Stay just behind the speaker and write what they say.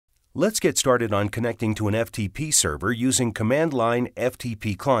Let's get started on connecting to an FTP server using command line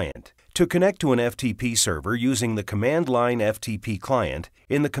FTP client. To connect to an FTP server using the command line FTP client,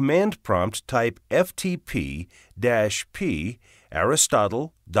 in the command prompt type FTP-P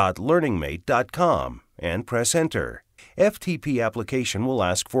aristotle.learningmate.com and press Enter. FTP application will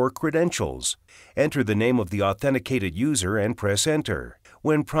ask for credentials. Enter the name of the authenticated user and press Enter.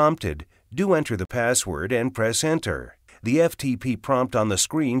 When prompted, do enter the password and press Enter. The FTP prompt on the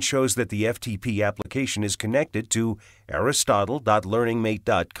screen shows that the FTP application is connected to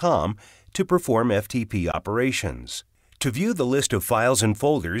aristotle.learningmate.com to perform FTP operations. To view the list of files and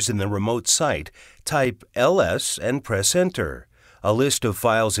folders in the remote site, type ls and press Enter. A list of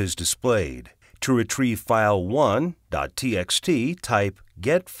files is displayed. To retrieve file1.txt, type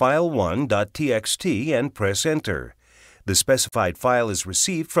getfile1.txt and press Enter. The specified file is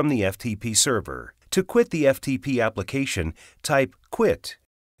received from the FTP server. To quit the FTP application, type Quit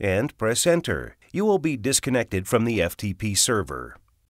and press Enter. You will be disconnected from the FTP server.